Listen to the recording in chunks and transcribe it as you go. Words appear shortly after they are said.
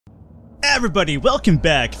Everybody, welcome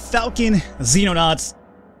back. Falcon, Xenonauts.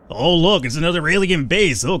 Oh look, it's another alien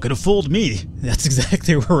base. Oh, could have fooled me. That's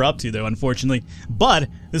exactly what we're up to though, unfortunately. But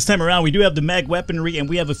this time around we do have the mag weaponry and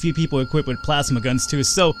we have a few people equipped with plasma guns too,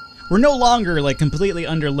 so we're no longer like completely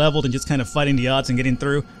under-leveled and just kind of fighting the odds and getting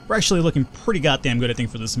through. We're actually looking pretty goddamn good, I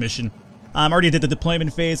think, for this mission. Already did the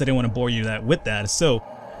deployment phase. I didn't want to bore you with that, so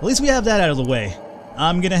at least we have that out of the way.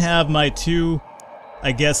 I'm gonna have my two,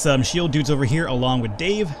 I guess, shield dudes over here along with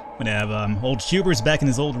Dave. I'm gonna have old Hubers back in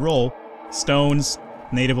his old role. Stones,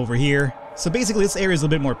 Native over here. So basically this area is a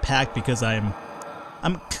little bit more packed because I'm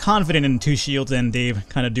confident in two shields and Dave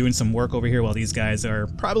kind of doing some work over here while these guys are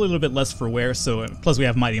probably a little bit less for wear. So plus we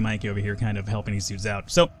have Mighty Mikey over here kind of helping these dudes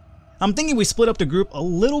out. So I'm thinking we split up the group a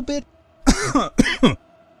little bit.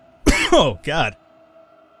 Oh god.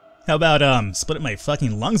 How about split up my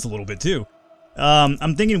fucking lungs a little bit too?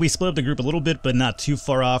 I'm thinking we split up the group a little bit, but not too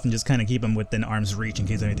far off, and just kind of keep them within arm's reach in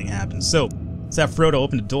case anything happens. So, let's have Frodo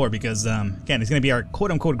open the door because, again, he's going to be our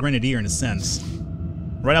quote-unquote grenadier in a sense.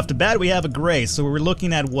 Right off the bat, we have a Gray, so we're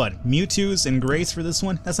looking at, what, Mewtwo's and Grays for this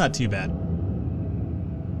one? That's not too bad.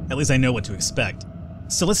 At least I know what to expect.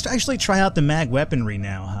 So let's actually try out the mag weaponry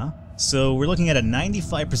now, huh? So we're looking at a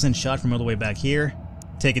 95% shot from all the way back here.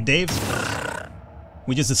 Take it, Dave.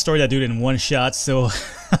 We just destroyed that dude in one shot, so...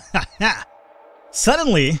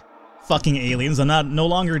 Suddenly, fucking aliens are no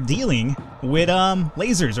longer dealing with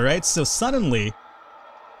lasers, alright? So suddenly,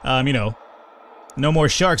 you know, no more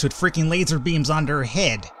sharks with freaking laser beams on their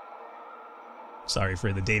head. Sorry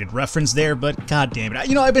for the dated reference there, but god damn it.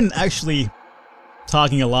 You know, I've been actually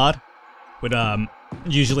talking a lot with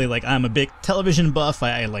usually, like, I'm a big television buff.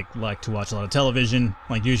 I like to watch a lot of television.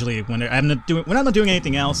 Like usually when I'm not doing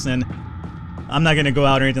anything else, and I'm not gonna go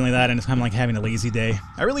out or anything like that, and it's kind of like having a lazy day.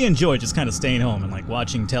 I really enjoy just kind of staying home and like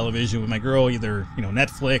watching television with my girl, either, you know,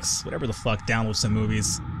 Netflix, whatever the fuck, download some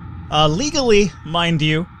movies. Legally, mind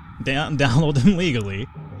you, download them legally.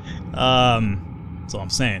 That's all I'm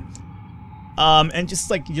saying. And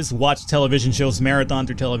just watch television shows, marathon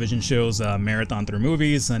through television shows, marathon through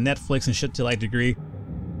movies, Netflix and shit to a degree.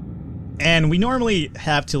 And we normally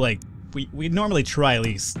have to like, we normally try at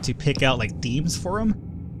least to pick out like themes for them.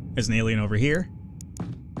 There's an alien over here.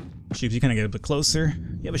 Shoot, you kind of get a bit closer.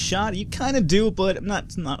 You have a shot? You kind of do, but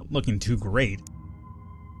it's not looking too great.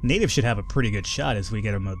 Native should have a pretty good shot as we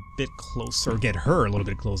get him a bit closer, or get her a little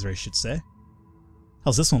bit closer, I should say.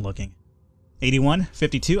 How's this one looking? 81?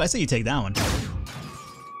 52? I say you take that one.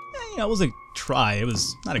 You know, it was a try. It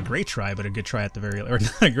was not a great try, but a good try at the very... Or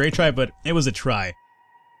not a great try, but it was a try.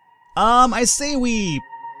 I say we...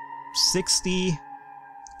 60...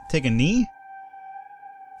 Take a knee?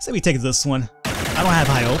 Say we take this one. I don't have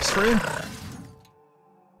high hopes for it.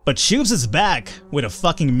 But Shubes is back with a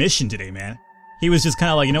fucking mission today, man. He was just kind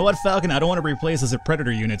of like, you know what, Falcon, I don't want to be replaced as a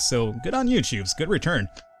Predator unit, so good on you, Shubes. Good return.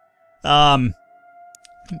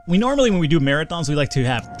 We normally, when we do marathons, we like to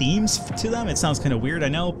have themes to them. It sounds kind of weird, I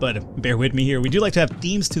know, but bear with me here. We do like to have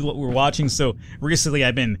themes to what we're watching, so recently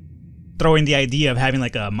I've been throwing the idea of having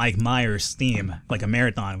like a Mike Myers theme, like a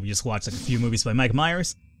marathon. We just watched like a few movies by Mike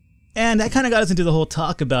Myers. And that kind of got us into the whole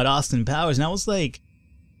talk about Austin Powers, and I was like,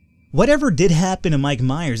 whatever did happen to Mike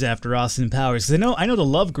Myers after Austin Powers? Because I know The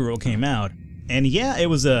Love Guru came out, and yeah, it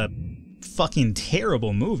was a fucking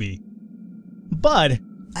terrible movie, but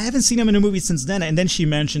I haven't seen him in a movie since then. And then she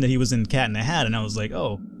mentioned that he was in Cat in the Hat, and I was like,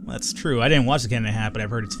 oh, that's true. I didn't watch the Cat in the Hat, but I've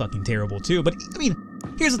heard it's fucking terrible too. But I mean,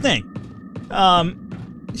 here's the thing.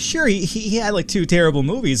 Sure, he had like two terrible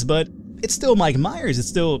movies, but it's still Mike Myers. He's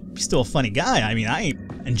still a funny guy. I mean, I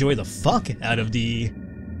enjoy the fuck out of the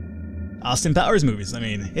Austin Powers movies. I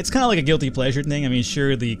mean, it's kind of like a guilty pleasure thing. I mean,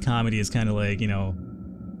 sure, the comedy is kind of like, you know,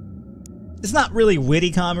 it's not really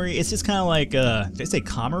witty comedy. It's just kind of like, did I say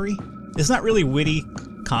comedy? It's not really witty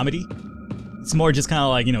comedy. It's more just kind of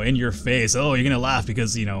like, you know, in your face. Oh, you're gonna laugh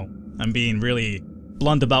because, you know, I'm being really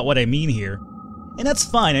blunt about what I mean here. And that's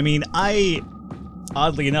fine. I mean,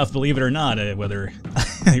 oddly enough, believe it or not, whether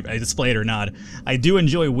I display it or not, I do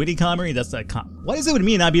enjoy witty comedy. That's that. What is it with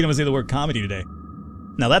me not being able to say the word comedy today?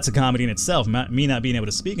 Now that's a comedy in itself. Me not being able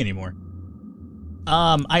to speak anymore.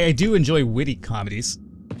 I do enjoy witty comedies.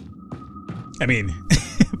 I mean,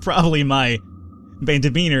 probably my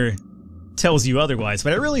demeanor tells you otherwise,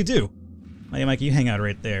 but I really do. Hey, Mike, you hang out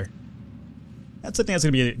right there. That's something that's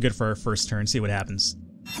gonna be good for our first turn. See what happens.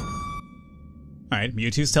 Alright,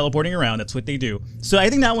 Mewtwo's teleporting around, that's what they do. So I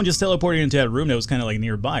think that one just teleported into that room that was kind of like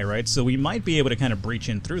nearby, right? So we might be able to kind of breach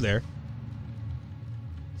in through there.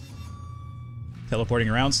 Teleporting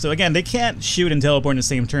around. So again, they can't shoot and teleport in the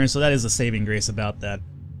same turn, so that is a saving grace about that.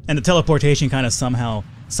 And the teleportation kind of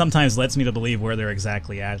sometimes lets me to believe where they're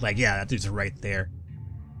exactly at. Like, yeah, that dude's right there.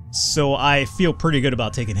 So I feel pretty good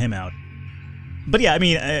about taking him out. But yeah, I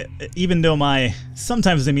mean, even though my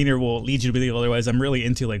sometimes demeanor will lead you to believe otherwise, I'm really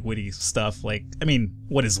into like witty stuff. Like, I mean,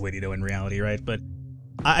 what is witty though in reality, right? But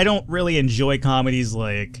I don't really enjoy comedies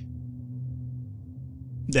like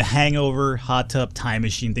The Hangover, Hot Tub Time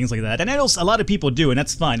Machine, things like that. And I know a lot of people do, and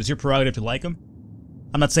that's fine. It's your prerogative to like them.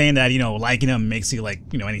 I'm not saying that, you know, liking them makes you like,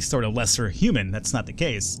 you know, any sort of lesser human. That's not the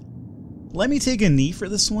case. Let me take a knee for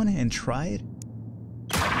this one and try it.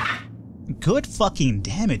 Good fucking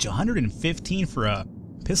damage, 115 for a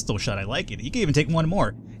pistol shot. I like it. You can even take one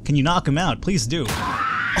more. Can you knock him out? Please do.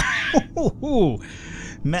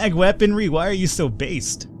 Mag weaponry, why are you so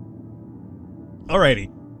based? Alrighty.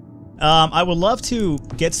 I would love to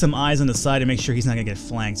get some eyes on the side and make sure he's not gonna get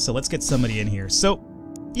flanked. So let's get somebody in here. So,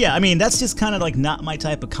 yeah, I mean, that's just kind of like not my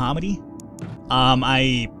type of comedy.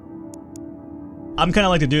 I'm kind of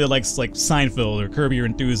like the dude that likes like Seinfeld or Curb Your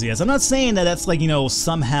Enthusiasm. I'm not saying that that's like, you know,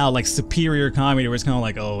 somehow like superior comedy where it's kind of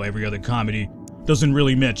like, oh, every other comedy doesn't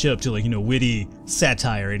really match up to like, you know, witty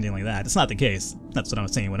satire or anything like that. It's not the case. That's what I'm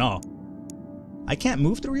saying at all. I can't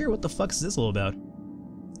move through here? What the fuck is this all about?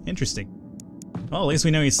 Interesting. Well, at least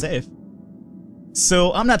we know he's safe.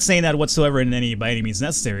 So I'm not saying that whatsoever by any means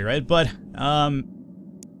necessary, right? But I'm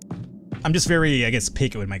just very, I guess,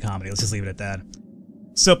 picky with my comedy. Let's just leave it at that.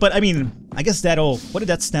 So, but I mean, I guess what did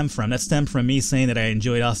that stem from? That stemmed from me saying that I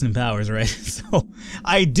enjoyed Austin Powers, right? So,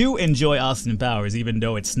 I do enjoy Austin Powers, even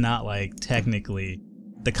though it's not, like, technically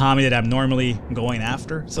the comedy that I'm normally going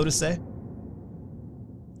after, so to say.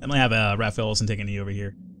 I'm gonna have Raphael Olsen take a knee over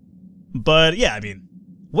here. But, yeah, I mean,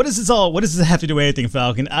 what does this have to do with anything,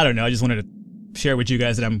 Falcon? I don't know, I just wanted to share with you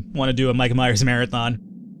guys that I want to do a Mike Myers marathon.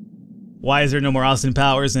 Why is there no more Austin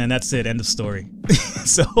Powers? And that's it, end of story.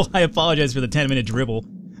 So I apologize for the 10-minute dribble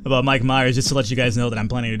about Mike Myers, just to let you guys know that I'm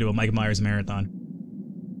planning to do a Mike Myers marathon.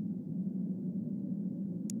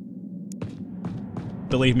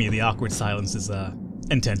 Believe me, the awkward silence is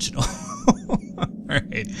intentional.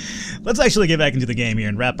 Alright, let's actually get back into the game here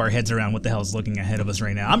and wrap our heads around what the hell is looking ahead of us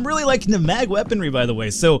right now. I'm really liking the mag weaponry, by the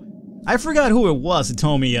way. So I forgot who it was that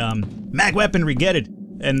told me, mag weaponry, get it.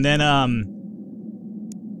 And then,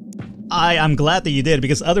 I'm glad that you did,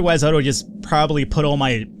 because otherwise I would have just probably put all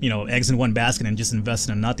my, you know, eggs in one basket and just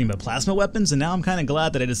invested in nothing but plasma weapons, and now I'm kind of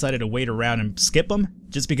glad that I decided to wait around and skip them,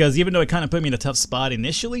 just because even though it kind of put me in a tough spot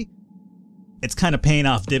initially, it's kind of paying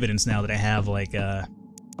off dividends now that I have, like,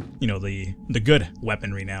 you know, the good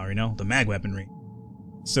weaponry now, you know, the mag weaponry.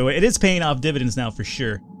 So it is paying off dividends now for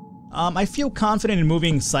sure. I feel confident in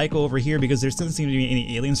moving Psycho over here because there doesn't seem to be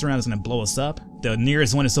any aliens around that's going to blow us up. The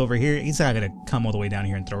nearest one is over here. He's not going to come all the way down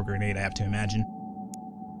here and throw a grenade, I have to imagine.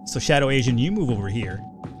 So Shadow Asian, you move over here.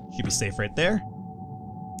 Should be safe right there.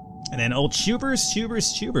 And then old Tubers,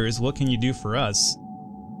 what can you do for us?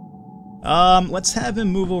 Let's have him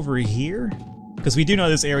move over here, because we do know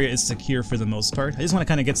this area is secure for the most part. I just want to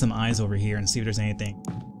kind of get some eyes over here and see if there's anything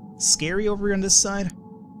scary over here on this side.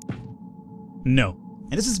 No.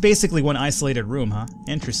 And this is basically one isolated room, huh?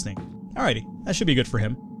 Interesting. Alrighty, that should be good for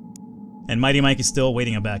him. And Mighty Mikey's still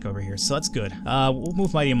waiting him back over here, so that's good. We'll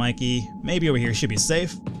move Mighty Mikey maybe over here, should be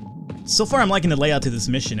safe. So far I'm liking the layout to this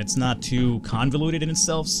mission. It's not too convoluted in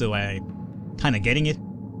itself, so I'm kind of getting it.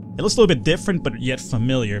 It looks a little bit different, but yet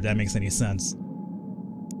familiar, if that makes any sense.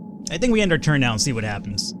 I think we end our turn now and see what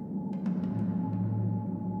happens.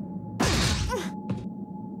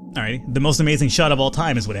 Alrighty, the most amazing shot of all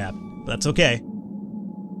time is what happened, but that's okay.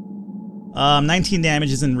 19 damage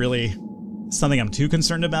isn't really something I'm too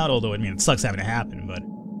concerned about, although, I mean, it sucks having to happen, but...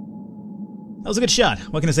 That was a good shot.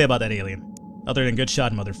 What can I say about that alien? Other than good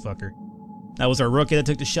shot, motherfucker. That was our rookie that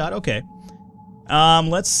took the shot? Okay.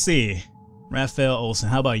 Let's see. Raphael Olsen,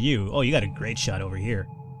 how about you? Oh, you got a great shot over here.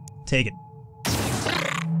 Take it.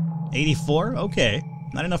 84? Okay.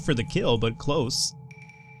 Not enough for the kill, but close.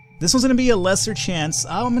 This one's gonna be a lesser chance.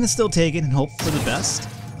 I'm gonna still take it and hope for the best.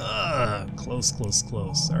 Close.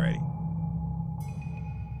 Alrighty.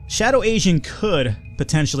 Shadow Asian could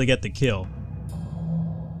potentially get the kill.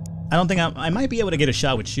 I don't think I might be able to get a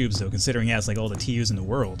shot with Tubes though, considering he has like all the TUs in the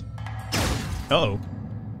world. Uh-oh.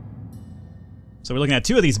 So we're looking at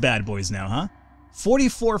two of these bad boys now, huh?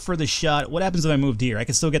 44 for the shot. What happens if I moved here? I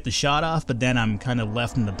can still get the shot off, but then I'm kind of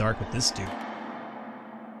left in the dark with this dude.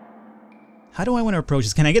 How do I want to approach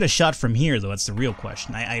this? Can I get a shot from here though? That's the real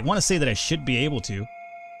question. I want to say that I should be able to,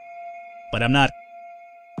 but I'm not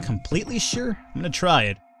completely sure. I'm going to try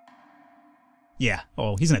it. Yeah.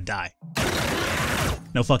 Oh, he's going to die.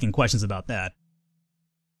 No fucking questions about that.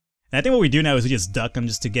 And I think what we do now is we just duck him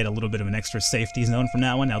just to get a little bit of an extra safety zone from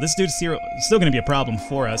that one. Now this dude's still going to be a problem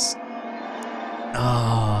for us.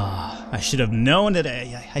 Ah, I should have known that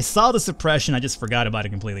I saw the suppression, I just forgot about it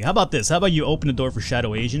completely. How about this? How about you open the door for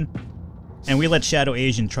Shadow Asian? And we let Shadow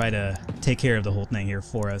Asian try to take care of the whole thing here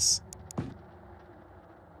for us.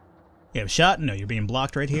 You have a shot? No, you're being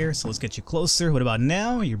blocked right here, so let's get you closer. What about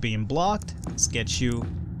now? You're being blocked. Let's get you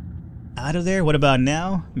out of there. What about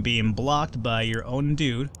now? Being blocked by your own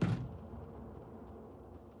dude.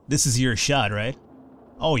 This is your shot, right?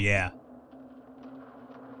 Oh yeah.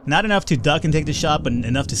 Not enough to duck and take the shot, but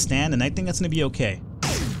enough to stand, and I think that's gonna be okay.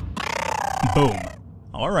 Boom.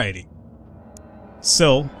 Alrighty.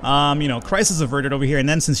 So, you know, crisis averted over here, and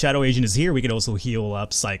then since Shadow Agent is here, we could also heal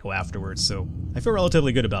up Psycho afterwards, so I feel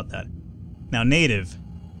relatively good about that. Now, Native.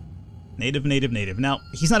 Native. Now,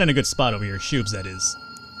 he's not in a good spot over here, Shoobs, that is.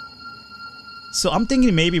 So I'm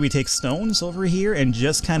thinking maybe we take Stones over here and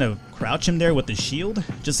just kind of crouch him there with the shield,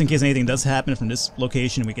 just in case anything does happen from this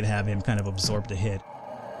location, we could have him kind of absorb the hit.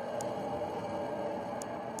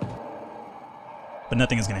 But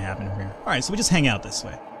nothing is going to happen over here. Alright, so we just hang out this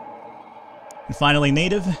way. And finally,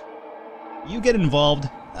 Native, you get involved,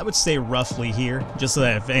 I would say roughly here, just so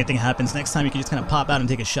that if anything happens next time, you can just kind of pop out and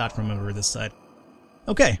take a shot from over this side.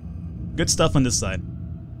 Okay, good stuff on this side.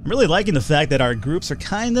 I'm really liking the fact that our groups are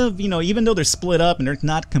kind of, you know, even though they're split up and they're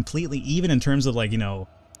not completely even in terms of, like, you know,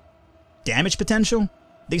 damage potential,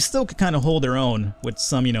 they still could kind of hold their own with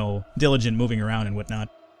some, you know, diligent moving around and whatnot.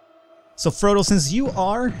 So Frodo, since you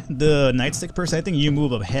are the Nightstick person, I think you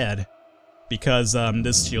move ahead, because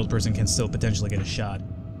this shield person can still potentially get a shot.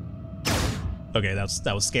 Okay,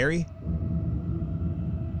 that was scary.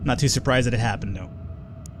 Not too surprised that it happened, though.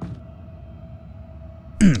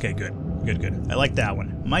 Okay, good. I like that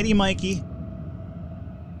one. Mighty Mikey.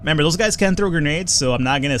 Remember, those guys can throw grenades, so I'm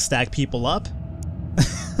not gonna stack people up.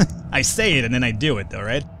 I say it and then I do it, though,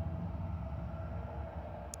 right?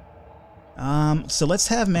 So let's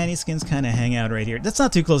have Manny Skins kind of hang out right here. That's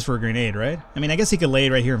not too close for a grenade, right? I mean, I guess he could lay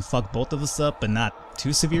it right here and fuck both of us up, but not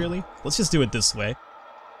too severely. Let's just do it this way.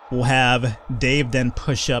 We'll have Dave then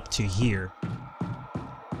push up to here.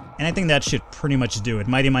 And I think that should pretty much do it.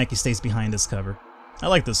 Mighty Mikey stays behind this cover. I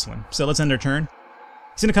like this one. So let's end our turn.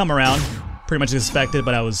 He's gonna come around, pretty much expected,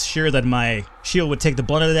 but I was sure that my shield would take the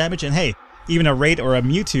brunt of the damage, and hey, even a Rate or a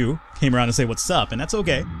Mewtwo came around to say what's up, and that's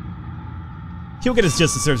okay. He'll get his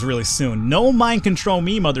just deserves really soon. No mind control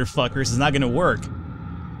me, motherfuckers, is not gonna work.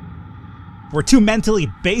 We're too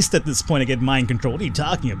mentally based at this point to get mind control. What are you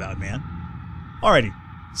talking about, man? Alrighty,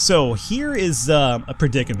 so here is a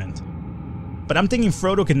predicament. But I'm thinking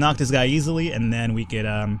Frodo can knock this guy easily, and then we could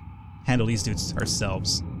handle these dudes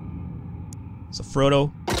ourselves. So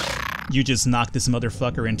Frodo, you just knock this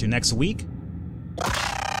motherfucker into next week.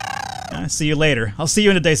 See you later. I'll see you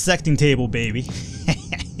in the dissecting table, baby.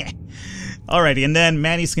 Alrighty, and then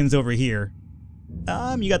Manny Skins over here.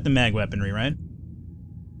 You got the mag weaponry, right?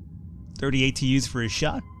 38 to use for a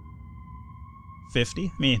shot. 50?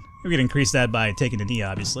 I mean, we could increase that by taking the knee,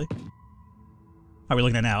 obviously. How are we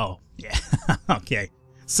looking at now? Oh, yeah. Okay.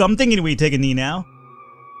 So I'm thinking we take a knee now.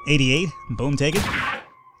 88. Boom, take it.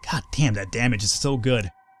 God damn, that damage is so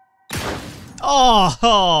good.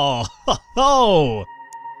 Oh!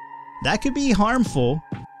 That could be harmful,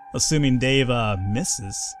 assuming Dave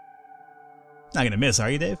misses. Not gonna miss, are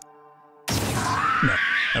you, Dave? No.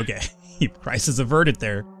 Okay. Crisis averted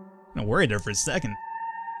there. I'm worried there for a second.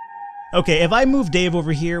 Okay, if I move Dave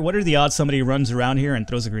over here, what are the odds somebody runs around here and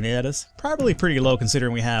throws a grenade at us? Probably pretty low,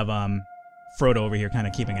 considering we have Frodo over here kind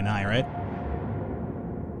of keeping an eye, right?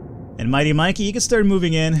 And Mighty Mikey, you can start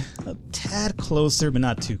moving in a tad closer, but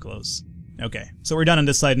not too close. Okay, so we're done on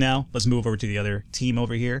this side now. Let's move over to the other team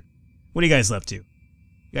over here. What are you guys up to?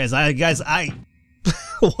 Guys,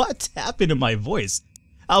 what happened to my voice?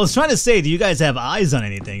 I was trying to say, do you guys have eyes on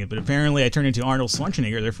anything? But apparently I turned into Arnold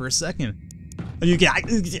Schwarzenegger there for a second. You get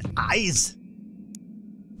eyes.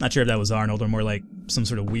 Not sure if that was Arnold or more like some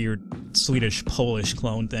sort of weird Swedish, Polish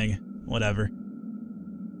clone thing. Whatever.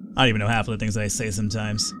 I don't even know half of the things that I say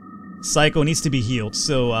sometimes. Psycho needs to be healed,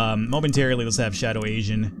 so momentarily let's have Shadow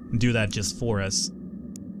Asian do that just for us.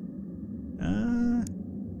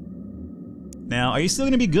 Now, are you still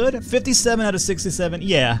going to be good? 57 out of 67?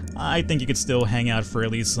 Yeah, I think you could still hang out for at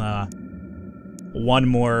least one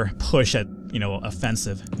more push at, you know,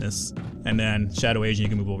 offensiveness. And then Shadow Asian, you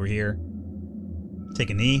can move over here.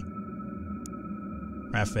 Take a knee.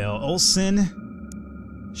 Raphael Olsen.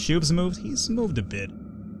 Shoobs moved? He's moved a bit.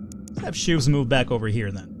 Let's have Shoobs move back over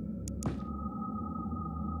here then.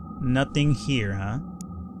 Nothing here, huh?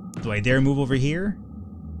 Do I dare move over here?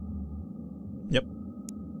 Yep.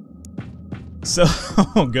 So,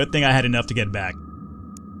 good thing I had enough to get back.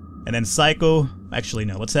 And then Psycho, actually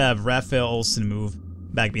no, let's have Raphael Olsen move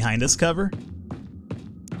back behind this cover.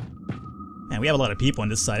 we have a lot of people on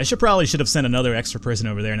this side. I should have sent another extra person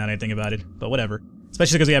over there, now that I think about it. But whatever.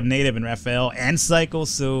 Especially because we have Native and Raphael and Cycle,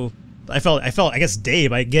 so I guess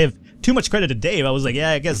Dave, I give too much credit to Dave. I was like,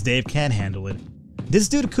 yeah, I guess Dave can handle it. This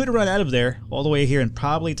dude could run out of there all the way here and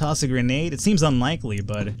probably toss a grenade. It seems unlikely,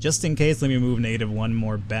 but just in case, let me move Native one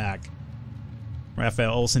more back.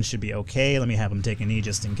 Raphael Olsen should be okay. Let me have him take a knee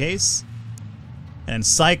just in case. And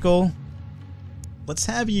Cycle, let's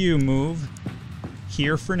have you move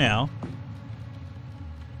here for now.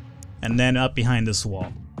 And then up behind this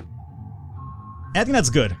wall. I think that's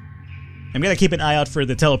good. I'm gonna keep an eye out for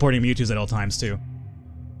the teleporting Mewtwo's at all times, too.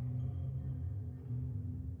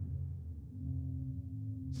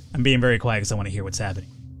 I'm being very quiet because I want to hear what's happening.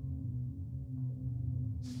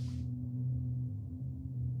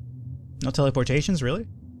 No teleportations, really?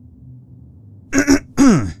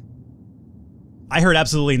 I heard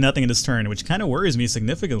absolutely nothing in this turn, which kind of worries me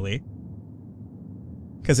significantly.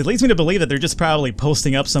 Because it leads me to believe that they're just probably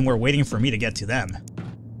posting up somewhere waiting for me to get to them.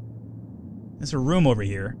 There's a room over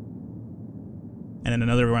here. And then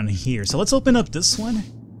another one here. So let's open up this one.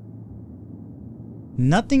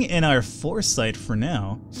 Nothing in our foresight for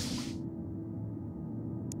now.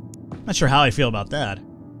 Not sure how I feel about that.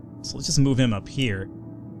 So let's just move him up here.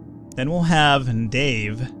 Then we'll have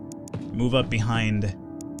Dave move up behind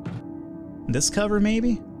this cover,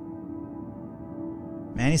 maybe?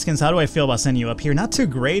 Mannyskins, how do I feel about sending you up here? Not too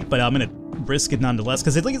great, but I'm gonna risk it nonetheless,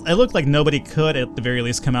 because it looked like nobody could, at the very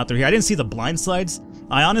least, come out through here. I didn't see the blind sides.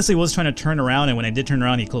 I honestly was trying to turn around, and when I did turn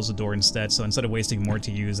around, he closed the door instead, so instead of wasting more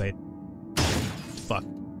to use, Fuck.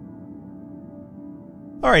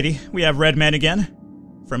 Alrighty, we have Red Man again,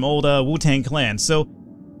 from old Wu-Tang Clan, so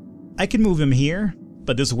I can move him here,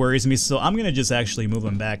 but this worries me, so I'm gonna just actually move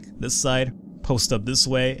him back this side, post up this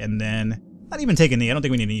way, and then not even take a knee. I don't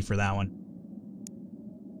think we need a knee for that one.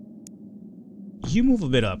 You move a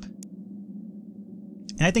bit up.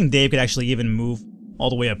 And I think Dave could actually even move all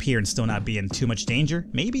the way up here and still not be in too much danger.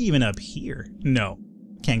 Maybe even up here. No,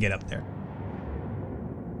 can't get up there.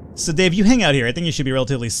 So Dave, you hang out here. I think you should be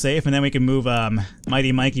relatively safe, and then we can move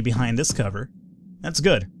Mighty Mikey behind this cover. That's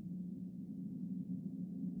good.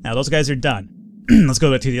 Now those guys are done. Let's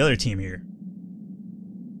go back to the other team here.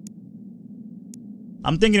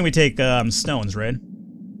 I'm thinking we take Stones, right?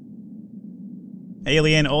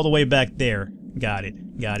 Alien all the way back there. Got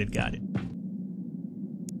it. Got it. Got it.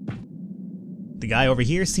 The guy over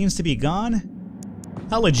here seems to be gone.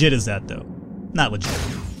 How legit is that, though? Not legit.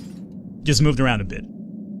 Just moved around a bit.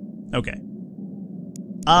 Okay.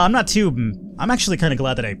 I'm actually kind of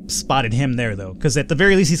glad that I spotted him there, though, because at the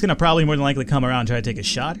very least, he's going to probably more than likely come around and try to take a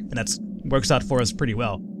shot, and that works out for us pretty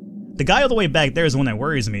well. The guy all the way back there is the one that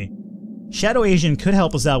worries me. Shadow Asian could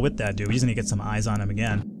help us out with that, dude. We just need to get some eyes on him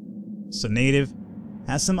again. So Native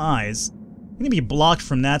has some eyes. Gonna be blocked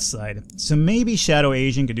from that side. So maybe Shadow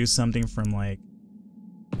Asian could do something from, like,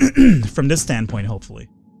 from this standpoint, hopefully.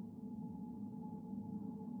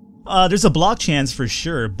 There's a block chance for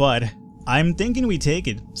sure, but I'm thinking we take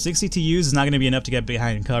it. 60 to use is not going to be enough to get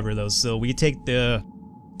behind cover, though, so we take the...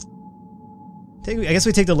 I guess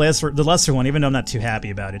we take the lesser one, even though I'm not too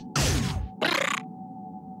happy about it.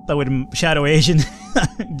 But with Shadow Asian,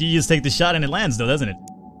 you just take the shot and it lands, though, doesn't it?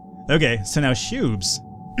 Okay, so now Shubes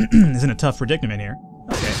is in a tough predicament here.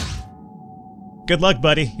 Okay. Good luck,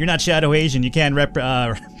 buddy. You're not Shadow Asian. You can't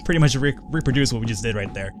pretty much reproduce what we just did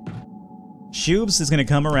right there. Shubes is going to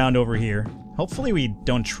come around over here. Hopefully we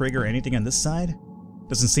don't trigger anything on this side.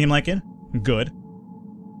 Doesn't seem like it. Good.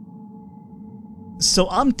 So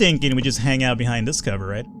I'm thinking we just hang out behind this cover,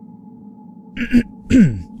 right?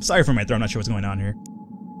 Sorry for my throat, I'm not sure what's going on here.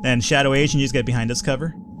 Then Shadow Asian, you just get behind this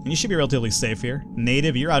cover. And you should be relatively safe here.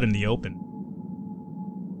 Native, you're out in the open.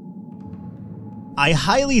 I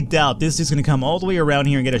highly doubt this is going to come all the way around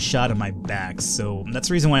here and get a shot on my back, so that's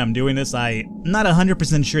the reason why I'm doing this. I'm not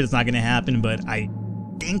 100% sure it's not going to happen, but I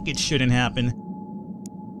think it shouldn't happen.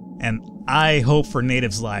 And I hope for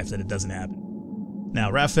Native's life that it doesn't happen.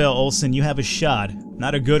 Now, Raphael Olsen, you have a shot.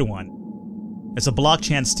 Not a good one. It's a block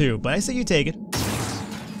chance too, but I say you take it.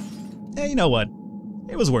 Yeah, you know what?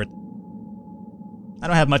 It was worth it. I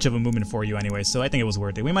don't have much of a movement for you anyway, so I think it was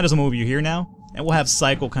worth it. We might as well move you here now, and we'll have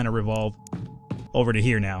Cycle kind of revolve over to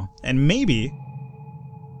here now. And maybe...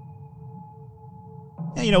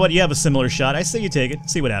 yeah, you know what? You have a similar shot. I say you take it.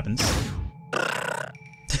 See what happens.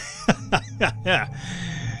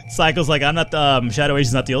 Cycle's like, I'm not Shadow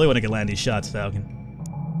Asian's not the only one that can land these shots, Falcon.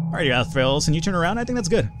 Alright, Raphael Olsen, you turn around? I think that's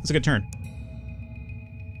good. That's a good turn.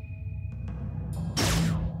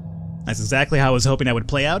 That's exactly how I was hoping that would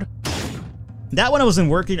play out. That one I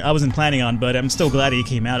wasn't planning on, but I'm still glad he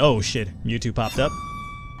came out. Oh shit, Mewtwo popped up.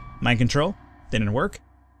 Mind control. Didn't work.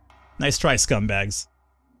 Nice try, scumbags.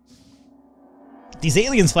 These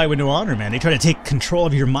aliens fight with no honor, man. They try to take control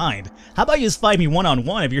of your mind. How about you just fight me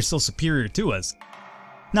one-on-one if you're so superior to us?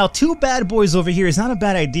 Now, 2 bad boys over here is not a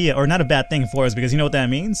bad idea, or not a bad thing for us, because you know what that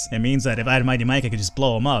means? It means that if I had Mighty Mike, I could just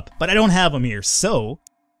blow him up. But I don't have him here, so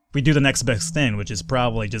we do the next best thing, which is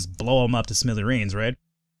probably just blow him up to smithereens, right?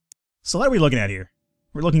 So what are we looking at here?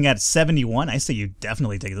 We're looking at 71. I say you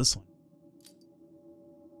definitely take this one.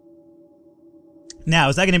 Now,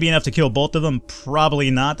 is that going to be enough to kill both of them?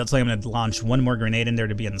 Probably not. That's why I'm going to launch 1 more grenade in there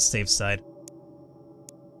to be on the safe side.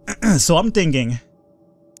 So I'm thinking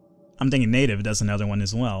native does another one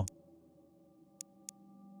as well.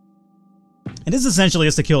 And this is essentially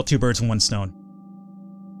just to kill 2 birds with 1 stone.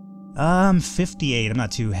 58. I'm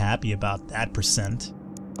not too happy about that percent.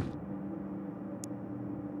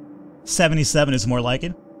 77 is more like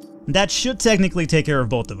it. That should technically take care of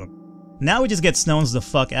both of them. Now we just get Stones the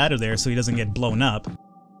fuck out of there so he doesn't get blown up.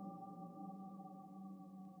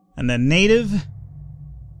 And then native.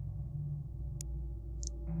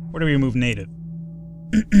 Where do we move native?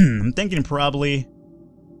 I'm thinking probably...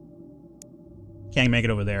 Can't make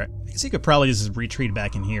it over there. I guess he could probably just retreat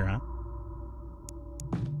back in here, huh?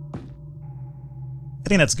 I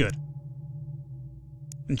think that's good.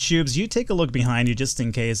 And Tubes, you take a look behind you just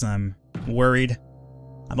in case I'm worried.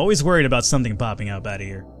 I'm always worried about something popping up out of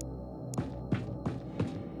here.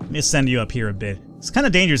 Let me send you up here a bit. It's kind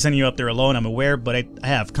of dangerous sending you up there alone, I'm aware, but I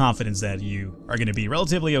have confidence that you are going to be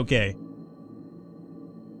relatively okay.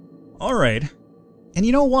 Alright. And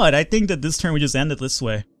you know what? I think that this turn we just end it this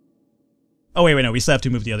way. Oh, wait, no, we still have to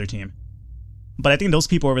move the other team. But I think those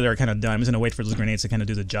people over there are kind of done. I'm just going to wait for those grenades to kind of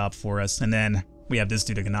do the job for us. And then we have this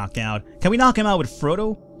dude to knock out. Can we knock him out with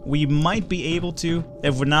Frodo? We might be able to.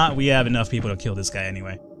 If we're not, we have enough people to kill this guy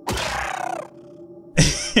anyway.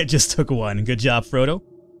 It just took 1. Good job, Frodo.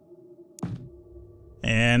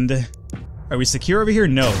 And are we secure over here?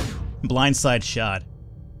 No. Blindside shot.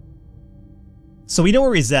 So we know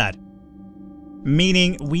where he's at.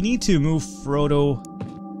 Meaning we need to move Frodo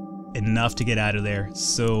enough to get out of there.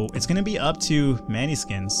 So it's going to be up to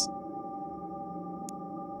Mannyskins.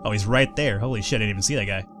 Oh, he's right there. Holy shit, I didn't even see that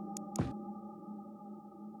guy.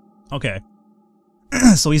 Okay.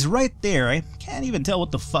 So he's right there. I can't even tell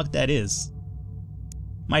what the fuck that is.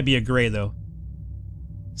 Might be a gray, though.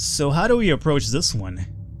 So how do we approach this one?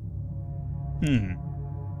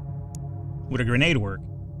 Would a grenade work?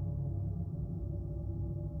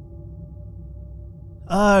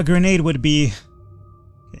 Grenade would be...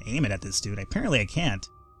 Aim it at this dude. Apparently I can't.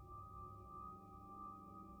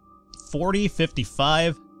 40,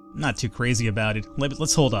 55. Not too crazy about it.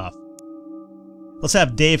 Let's hold off. Let's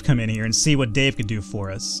have Dave come in here and see what Dave could do for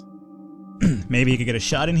us. Maybe he could get a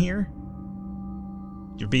shot in here?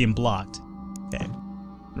 You're being blocked. Okay.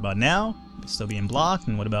 What about now? Still being blocked.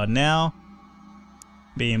 And what about now?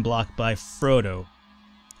 Being blocked by Frodo.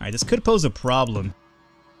 Alright, this could pose a problem.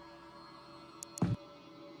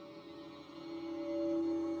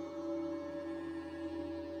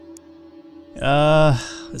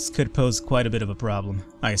 This could pose quite a bit of a problem.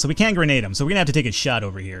 Alright, so we can't grenade him, so we're gonna have to take a shot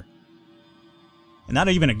over here. And not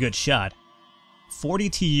even a good shot. 40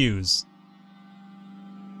 TUs.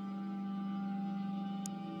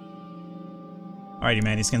 Alrighty,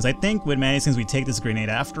 Mannyskins. I think with Mannyskins we take this grenade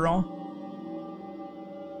after all.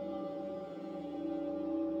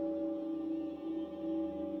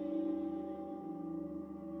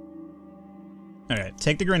 Alright,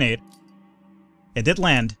 take the grenade. It did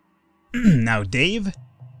land. Now, Dave?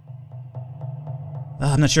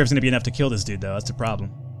 I'm not sure if it's going to be enough to kill this dude, though. That's the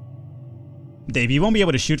problem. Dave, you won't be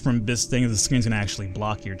able to shoot from this thing if the screen's going to actually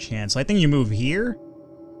block your chance. So I think you move here.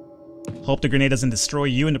 Hope the grenade doesn't destroy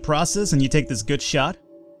you in the process, and you take this good shot.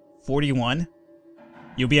 41.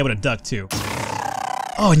 You'll be able to duck, too.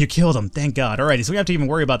 Oh, and you killed him. Thank God. Alrighty, so we have to even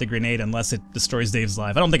worry about the grenade unless it destroys Dave's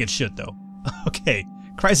life. I don't think it should, though. Okay.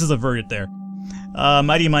 Crisis averted there.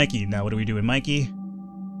 Mighty Mikey. Now, what do we do with Mikey?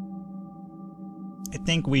 I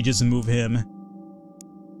think we just move him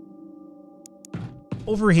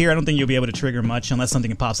over here. I don't think you'll be able to trigger much unless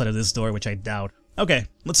something pops out of this door, which I doubt. Okay,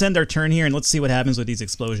 let's end our turn here and let's see what happens with these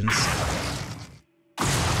explosions.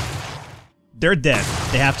 They're dead.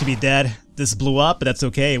 They have to be dead. This blew up, but that's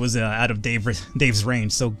okay. It was out of Dave's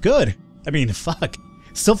range, so good. I mean, fuck.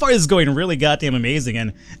 So far, this is going really goddamn amazing,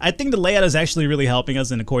 and I think the layout is actually really helping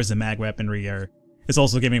us, and of course the mag weaponry is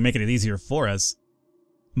also making it easier for us.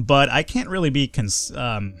 But I can't really be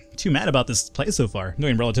too mad about this play so far. I'm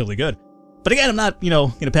doing relatively good. But again, I'm not,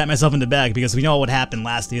 gonna pat myself in the back because we know what happened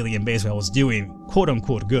last Alien Base where I was doing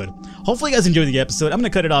quote-unquote good. Hopefully you guys enjoyed the episode. I'm gonna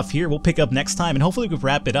cut it off here. We'll pick up next time, and hopefully we can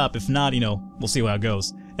wrap it up. If not, we'll see how it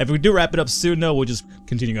goes. If we do wrap it up soon, though, we'll just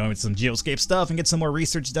continue going with some Geoscape stuff and get some more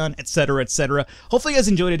research done, etc., etc. Hopefully you guys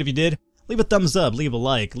enjoyed it. If you did, leave a thumbs up, leave a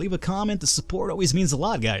like, leave a comment. The support always means a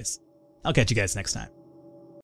lot, guys. I'll catch you guys next time.